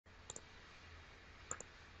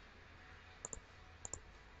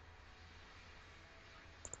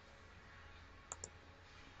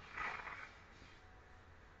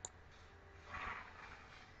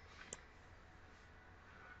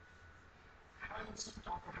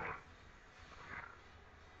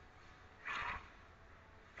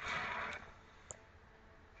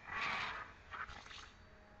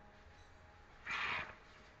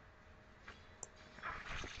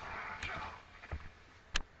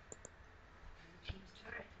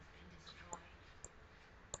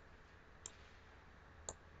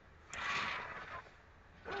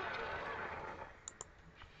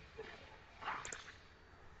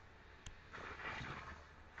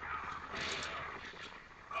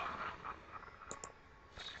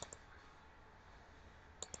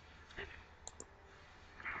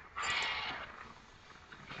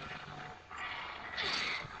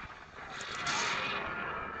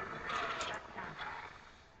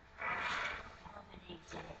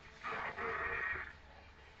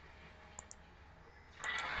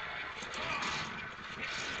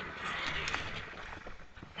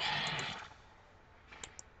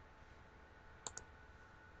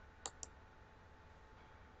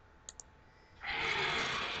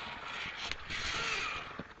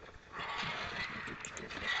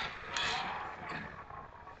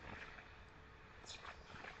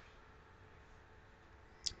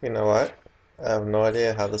You know what? I have no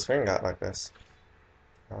idea how this ring got like this.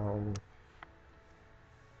 Um,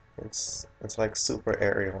 it's like super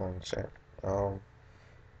aerial and shit. Um,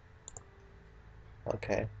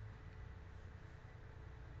 okay.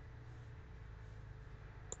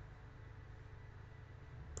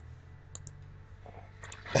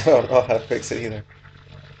 I don't know how to fix it either.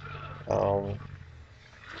 Um,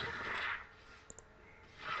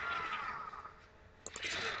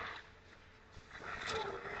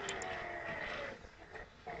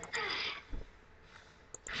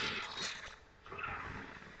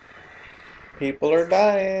 People are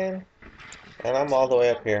dying, and I'm all the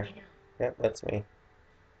way up here. Yep, that's me.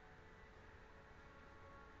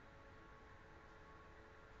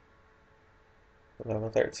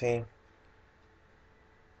 Level 13.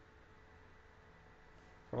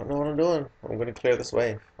 I don't know what I'm doing. I'm gonna clear this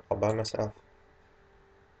wave all by myself.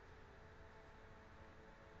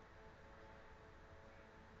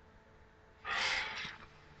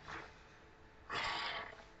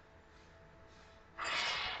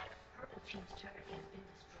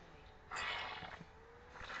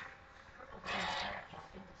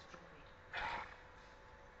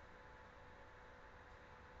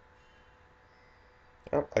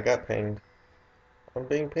 Oh, I got pinged. I'm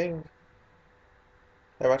being pinged.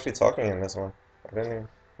 I'm actually talking in this one. I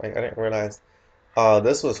didn't realize. Oh,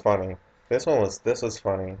 this was funny. This was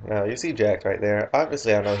funny. Now you see Jack right there.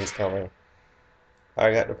 Obviously, I know he's coming.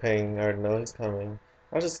 I got the ping. I already know he's coming.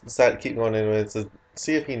 I just decided to keep going anyway to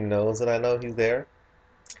see if he knows that I know he's there.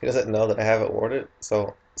 He doesn't know that I have it warded.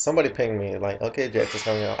 So somebody pinged me like, okay, Jack is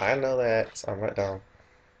coming out. I know that. So I'm right down.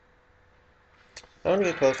 I'm gonna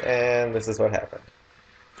get close, and this is what happened.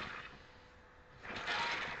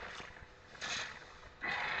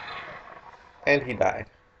 And he died.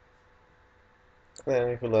 Then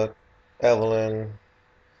if you look, Evelyn.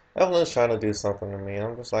 Evelyn's trying to do something to me.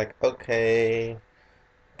 I'm just like, okay,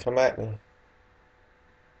 come at me.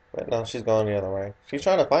 But no, she's going the other way. She's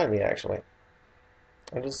trying to find me actually.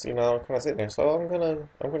 I'm just, kind of sitting there. So I'm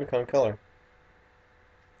gonna come kill her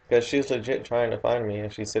because she's legit trying to find me,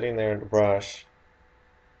 and she's sitting there in the brush,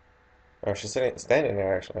 or she's standing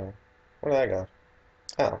there actually. Where did I go?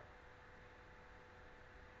 Oh,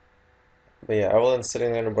 but yeah, Evelyn's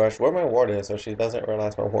sitting there in the brush where my ward is, so she doesn't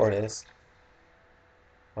realize my ward is.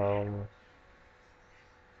 Um,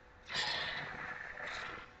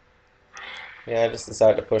 yeah, I just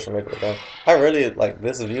decided to push and make it done. I really like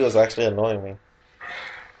this view is actually annoying me.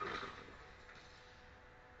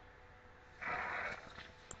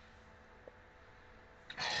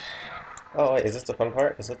 Oh wait, is this the fun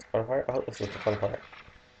part? Is this the fun part? I hope this is the fun part.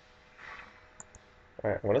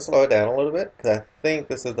 Alright, I'm gonna slow it down a little bit because I think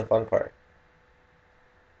this is the fun part.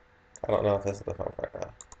 I don't know if this is the fun part now.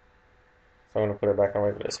 So I'm gonna put it back on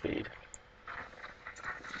regular speed.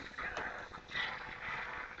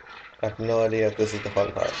 I have no idea if this is the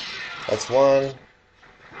fun part. That's one.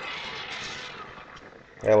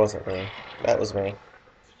 That wasn't me. That was me.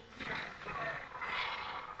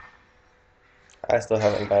 I still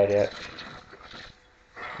haven't died yet.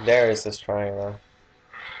 Darius is trying though.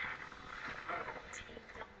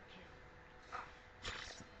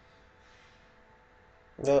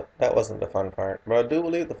 No, that wasn't the fun part. But I do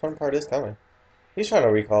believe the fun part is coming. He's trying to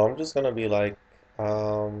recall. I'm just gonna be like,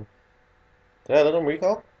 um, did I let him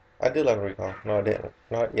recall? I did let him recall. No, I didn't.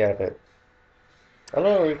 No, yeah, I did. I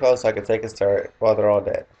let him recall so I could take his turret while they're all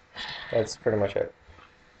dead. That's pretty much it.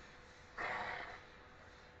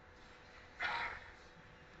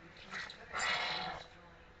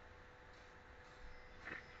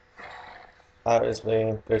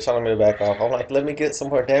 Obviously, they're telling me to back off. I'm like, let me get some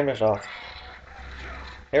more damage off.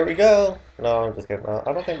 Here we go. No, I'm just kidding. No,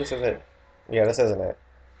 I don't think this is it. Yeah, this isn't it.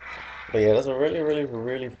 But yeah, that's a really, really,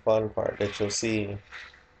 really fun part that you'll see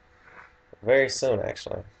very soon,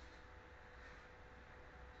 actually.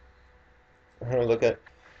 Look at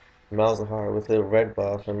Malzahar with the red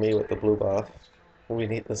buff and me with the blue buff. We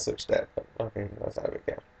need to switch that, but okay, that's not a big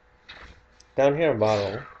deal. Down here in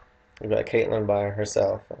bottom, we got Caitlyn by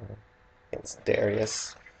herself against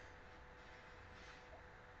Darius.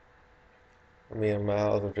 Me and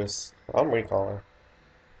Miles are just. I'm recalling.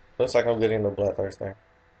 Looks like I'm getting the bloodthirster.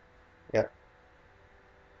 Yep.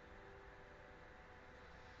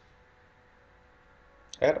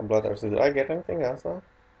 I got the bloodthirster. Did I get anything else though?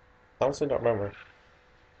 Honestly, don't remember.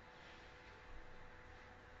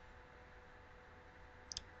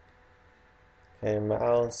 Okay,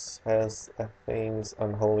 Miles has Athene's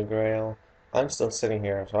Unholy Grail. I'm still sitting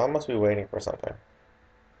here, so I must be waiting for something.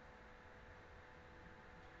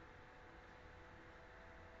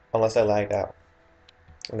 Unless I lagged out.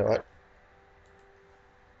 You know what?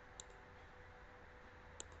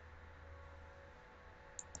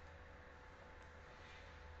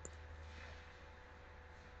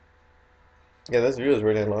 Yeah, this view is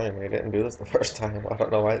really annoying me. It didn't do this the first time. I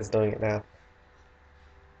don't know why it's doing it now.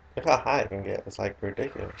 Look how high it can get. It's like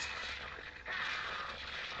ridiculous.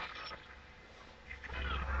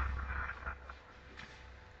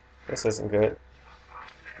 This isn't good.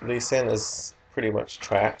 Lee Sin is pretty much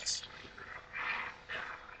trapped.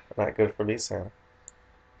 Not good for Lee Sin.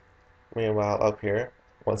 Meanwhile, up here,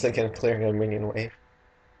 once again clearing a minion wave.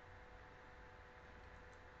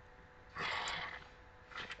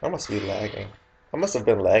 I must be lagging. I must have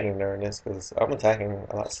been lagging during this because I'm attacking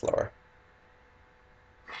a lot slower.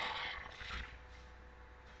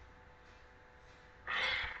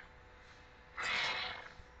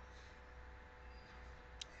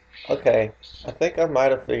 Okay, I think I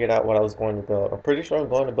might have figured out what I was going to build. I'm pretty sure I'm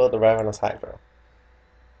going to build the Ravenous Hydra.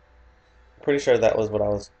 Pretty sure that was what I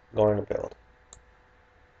was going to build.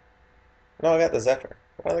 No, I got the Zephyr.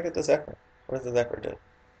 Why did I get the Zephyr? What does the Zephyr do?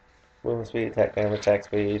 Movement speed, attack damage, attack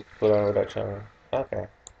speed, cooldown reduction. Okay.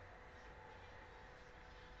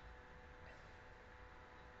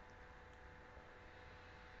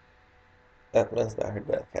 That's about her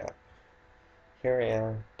death cap. Here I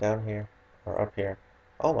am, down here, or up here.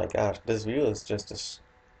 Oh my gosh, this view is just.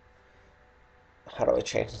 How do I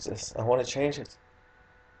change this? I want to change it.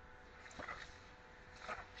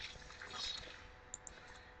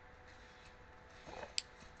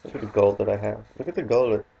 Look at the gold that I have. Look at the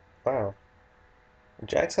gold. Wow.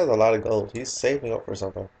 Jax has a lot of gold. He's saving up for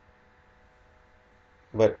something.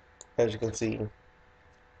 But as you can see,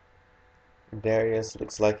 Darius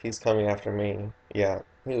looks like he's coming after me. Yeah,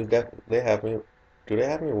 he was definitely. They have me. Do they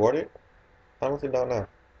have me warded? I honestly don't know.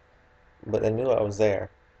 But they knew I was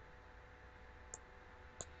there.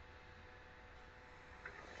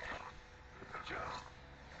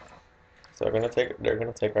 So they're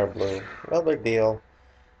gonna take our blue. No big deal.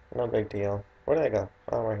 No big deal. Where did I go?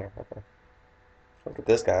 Oh, right here. Okay. Look at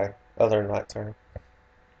this guy. Other Nocturne.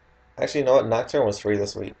 Actually, you know what? Nocturne was free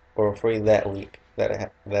this week, or free that week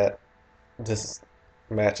that this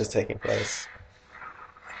match is taking place.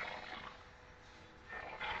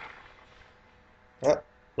 Oh,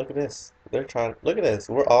 look at this. They're trying. Look at this.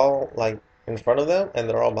 We're all like in front of them, and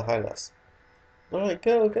they're all behind us. They're like,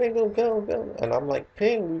 go, go, go, go, go. And I'm like,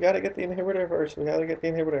 ping, we gotta get the inhibitor first. We gotta get the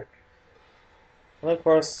inhibitor. And of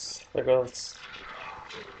course, there goes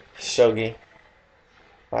Shogi.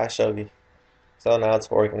 Bye, Shogi. So now it's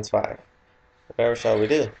 4 against 5. Whatever shall we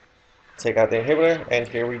do? Take out the inhibitor, and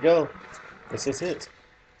here we go. This is it.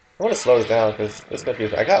 I want to slow this down because it's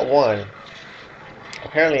confusing. I got one.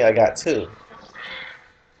 Apparently, I got two.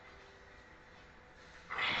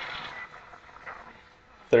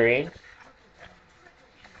 3,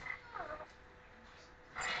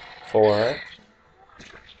 4,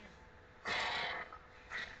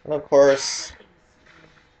 and of course,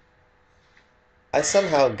 I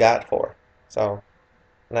somehow got 4. So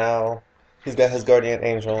now he's got his guardian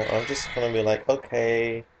angel. I'm just gonna be like,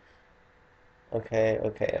 okay, okay,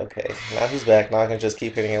 okay, okay. Now he's back. Now I can just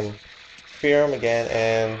keep hitting him, fear him again,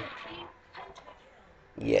 and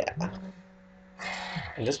yeah.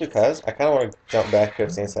 And just because, I kind of want to jump back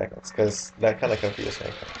 15 seconds because that kind of confused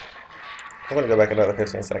me. I'm gonna go back another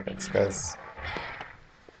 15 seconds because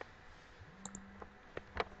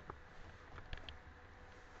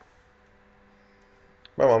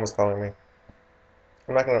my mom was calling me.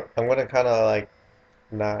 I'm gonna kind of like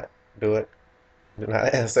not do it. Do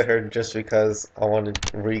not answer her just because I want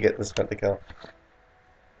to re-get this pentakill.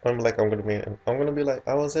 I'm gonna be like,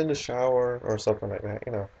 I was in the shower or something like that,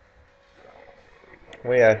 you know.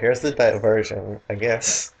 Well, yeah, here's the diversion, I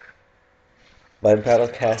guess. Bipedal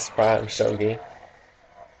cast prime Shogi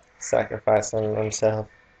sacrificing himself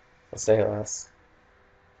to save us.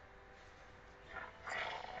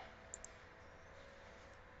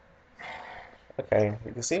 Okay,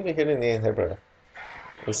 you can see me hitting the inhibitor.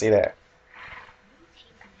 You see that?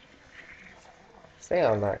 Stay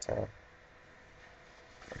on Nocturne.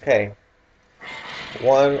 Okay,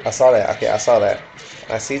 one, I saw that. Okay, I saw that.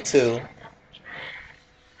 I see two.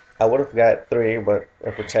 I would have got three, but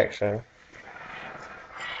in protection.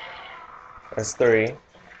 That's three.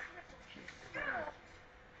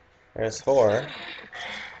 There's four.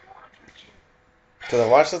 Because I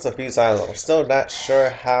watched this a few times. I'm still not sure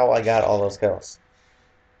how I got all those kills.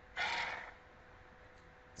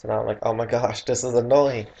 So now I'm like, oh my gosh, this is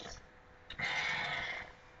annoying.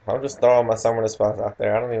 I'm just throwing my summoner spells out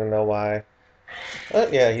there. I don't even know why.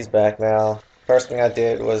 But yeah, he's back now. First thing I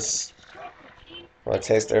did was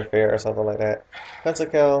taste their fear or something like that.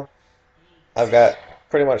 Pentakill. I've got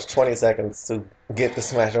pretty much 20 seconds to get the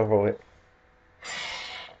smash over with.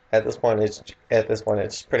 At this point it's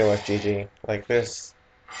pretty much GG. Like there's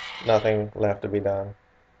nothing left to be done.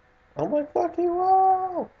 Oh my fucking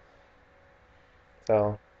wow!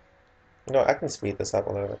 So I can speed this up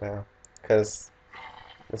a little bit now because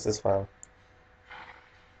this is fun.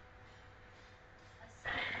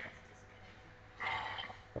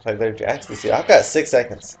 It's like they're actually see. I've got 6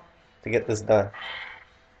 seconds to get this done,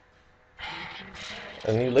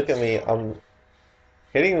 and you look at me. I'm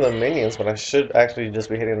hitting the minions when I should actually just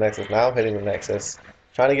be hitting the Nexus. Now I'm hitting the Nexus,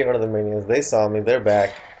 trying to get rid of the minions. They saw me. They're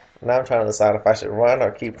back. Now I'm trying to decide if I should run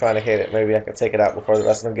or keep trying to hit it. Maybe I can take it out before the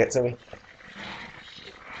rest of them get to me.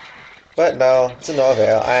 But no, to no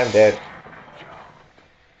avail. I am dead.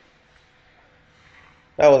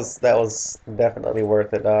 That was definitely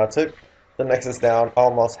worth it. I took the Nexus down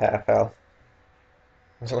almost half health.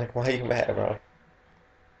 I was like, why are you mad, bro?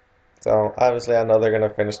 So obviously I know they're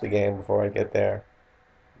gonna finish the game before I get there.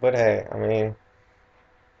 But hey, I mean,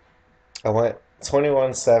 I went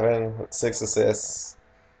 21-7 with 6 assists.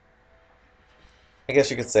 I guess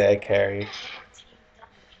you could say I carried.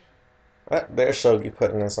 There's Shogi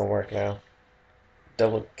putting in some work now.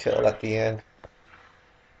 Double kill at the end.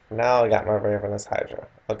 Now I got my Ravenous Hydra.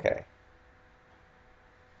 Okay.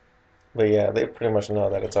 But yeah, they pretty much know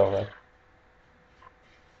that it's over.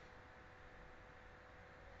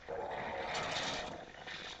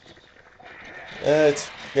 It's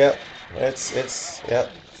yep. It's yep.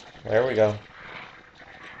 There we go.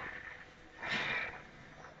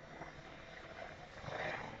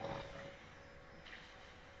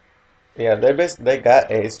 Yeah, they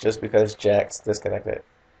got Ace just because Jax disconnected.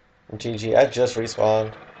 GG, I just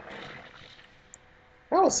respawned.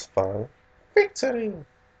 That was fun. Victory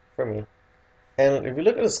for me. And if you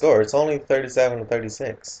look at the score, it's only 37 to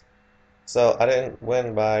 36. So I didn't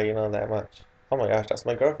win by, that much. Oh my gosh, that's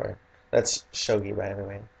my girlfriend. That's Shogi, by the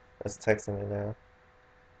way. That's texting me now.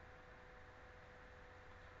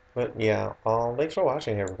 But yeah, thanks for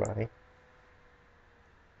watching, everybody.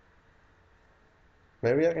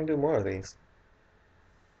 Maybe I can do more of these.